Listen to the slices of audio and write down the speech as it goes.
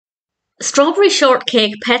Strawberry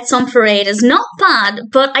Shortcake Pets on Parade is not bad,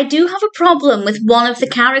 but I do have a problem with one of the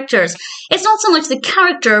characters. It's not so much the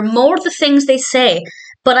character, more the things they say,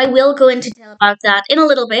 but I will go into detail about that in a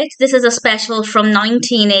little bit. This is a special from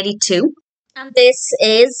 1982. And this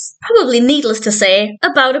is, probably needless to say,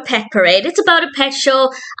 about a pet parade. It's about a pet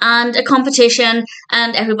show and a competition,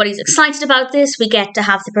 and everybody's excited about this. We get to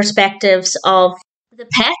have the perspectives of the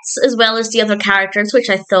pets as well as the other characters, which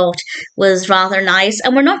I thought was rather nice.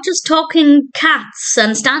 And we're not just talking cats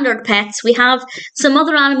and standard pets, we have some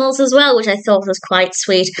other animals as well, which I thought was quite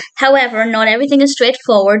sweet. However, not everything is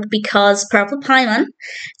straightforward, because Purple Pieman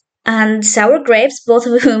and Sour Grapes, both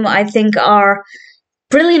of whom I think are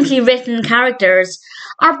brilliantly written characters,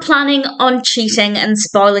 are planning on cheating and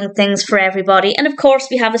spoiling things for everybody. And of course,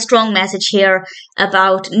 we have a strong message here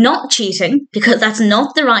about not cheating, because that's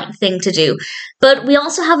not the right thing to do. But we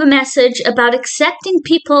also have a message about accepting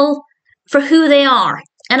people for who they are.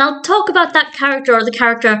 And I'll talk about that character, or the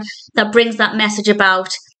character that brings that message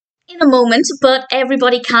about, in a moment. But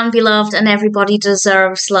everybody can be loved and everybody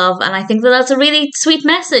deserves love, and I think that that's a really sweet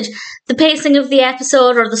message. The pacing of the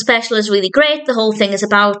episode, or the special, is really great. The whole thing is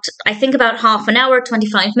about, I think, about half an hour,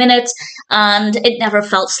 25 minutes, and it never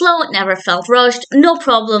felt slow, it never felt rushed. No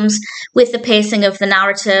problems with the pacing of the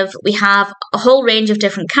narrative. We have a whole range of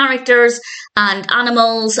different characters and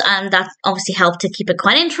animals, and that obviously helped to keep it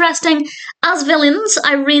quite interesting. As villains,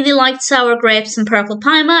 I really liked Sour Grapes and Purple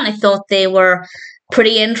Pieman. I thought they were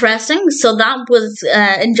pretty interesting, so that was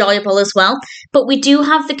enjoyable as well. But we do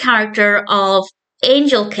have the character of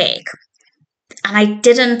Angel Cake, and I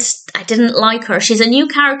didn't like her. She's a new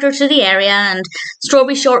character to the area, and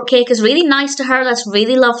Strawberry Shortcake is really nice to her. That's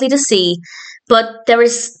really lovely to see. But there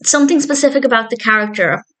is something specific about the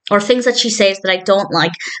character, or things that she says, that I don't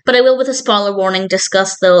like. But I will, with a spoiler warning,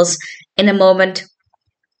 discuss those in a moment.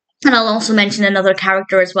 And I'll also mention another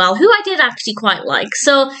character as well, who I did actually quite like.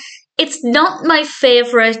 So it's not my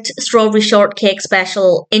favourite Strawberry Shortcake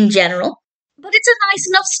special in general, but it's a nice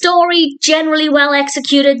enough story, generally well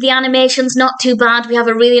executed. The animation's not too bad. We have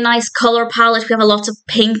a really nice colour palette. We have a lot of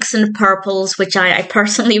pinks and purples, which I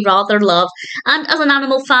personally rather love. And as an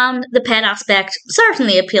animal fan, the pet aspect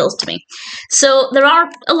certainly appeals to me. So there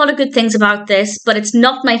are a lot of good things about this, but it's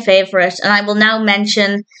not my favourite. And I will now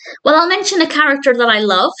mention, well, I'll mention a character that I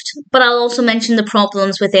loved, but I'll also mention the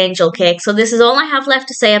problems with Angel Cake. So this is all I have left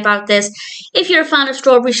to say about this. If you're a fan of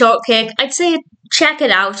Strawberry Shortcake, I'd say check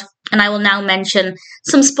it out. And I will now mention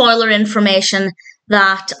some spoiler information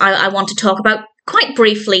that I want to talk about quite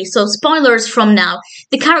briefly. So spoilers from now.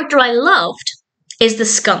 The character I loved is the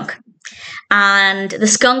skunk. And the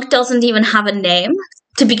skunk doesn't even have a name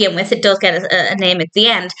to begin with. It does get a name at the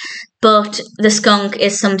end. But the skunk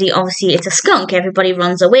is somebody, obviously it's a skunk. Everybody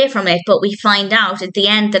runs away from it. But we find out at the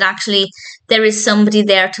end that actually there is somebody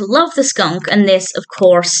there to love the skunk. And this, of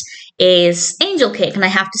course, is Angel Cake. And I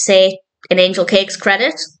have to say, in Angel Cake's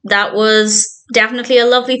credit, that was definitely a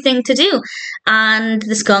lovely thing to do. And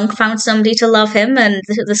the skunk found somebody to love him, and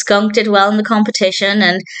the skunk did well in the competition.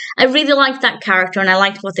 And I really liked that character, and I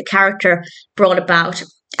liked what the character brought about.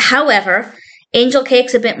 However, Angel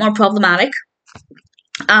Cake's a bit more problematic.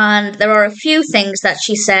 And there are a few things that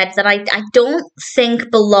she said that I don't think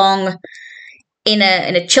belong in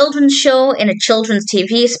a children's show, in a children's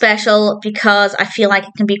TV special, because I feel like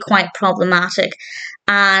it can be quite problematic.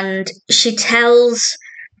 And she tells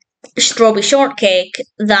Strawberry Shortcake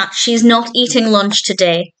that she's not eating lunch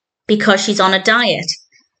today because she's on a diet.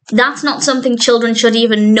 That's not something children should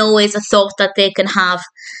even know is a thought that they can have.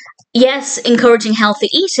 Yes, encouraging healthy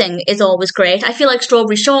eating is always great. I feel like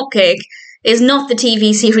Strawberry Shortcake is not the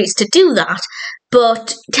TV series to do that,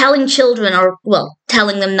 but telling children, or, well,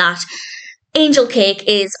 telling them that Angel Cake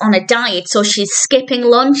is on a diet, so she's skipping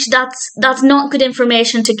lunch, that's not good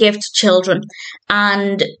information to give to children.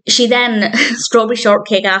 And she then, Strawberry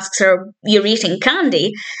Shortcake asks her, "You're eating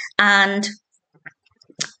candy?" And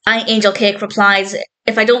Angel Cake replies,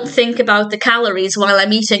 "If I don't think about the calories while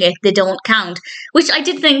I'm eating it, they don't count." Which I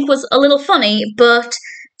did think was a little funny, but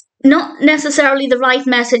not necessarily the right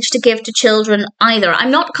message to give to children either.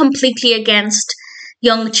 I'm not completely against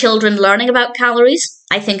young children learning about calories.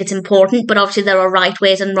 I think it's important, but obviously there are right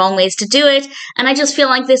ways and wrong ways to do it. And I just feel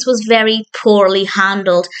like this was very poorly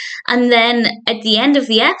handled. And then at the end of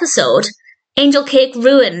the episode, Angel Cake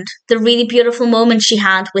ruined the really beautiful moment she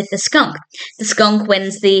had with the skunk. The skunk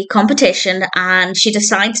wins the competition, and she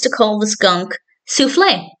decides to call the skunk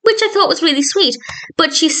Soufflé, which I thought was really sweet.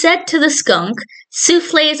 But she said to the skunk,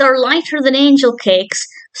 "Soufflés are lighter than angel cakes,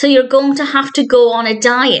 so you're going to have to go on a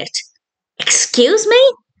diet." Excuse me?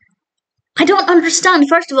 I don't understand.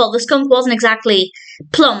 First of all, the skunk wasn't exactly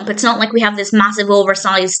plump. It's not like we have this massive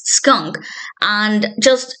oversized skunk. And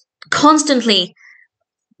just constantly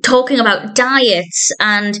talking about diets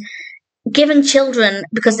and giving children,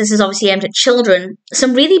 because this is obviously aimed at children,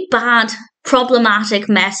 some really bad, problematic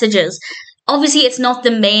messages. Obviously, it's not the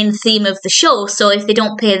main theme of the show, so if they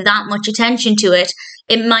don't pay that much attention to it,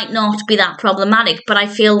 it might not be that problematic. But I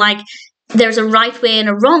feel like there's a right way and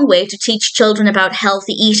a wrong way to teach children about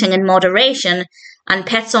healthy eating and moderation, and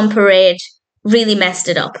Pets on Parade really messed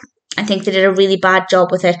it up. I think they did a really bad job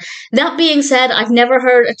with it. That being said, I've never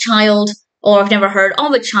heard of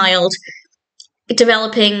a child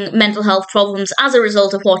developing mental health problems as a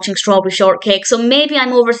result of watching Strawberry Shortcake, so maybe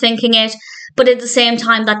I'm overthinking it, but at the same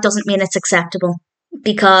time, that doesn't mean it's acceptable,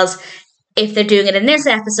 because if they're doing it in this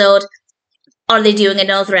episode, are they doing it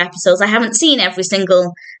in other episodes? I haven't seen every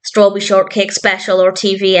single Strawberry Shortcake special or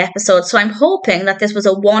TV episode, so I'm hoping that this was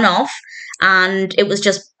a one-off, and it was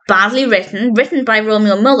just badly written by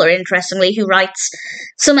Romeo Muller, interestingly, who writes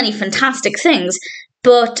so many fantastic things,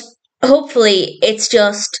 but hopefully it's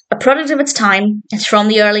just a product of its time. It's from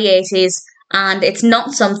the early 80s, and it's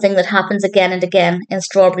not something that happens again and again in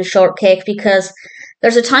Strawberry Shortcake, because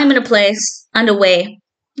there's a time and a place and a way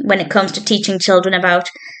when it comes to teaching children about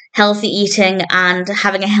healthy eating and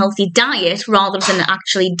having a healthy diet rather than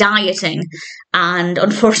actually dieting. And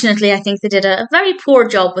unfortunately, I think they did a very poor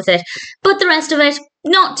job with it. But the rest of it,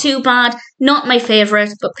 not too bad, not my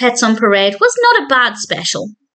favourite, but Pets on Parade was not a bad special.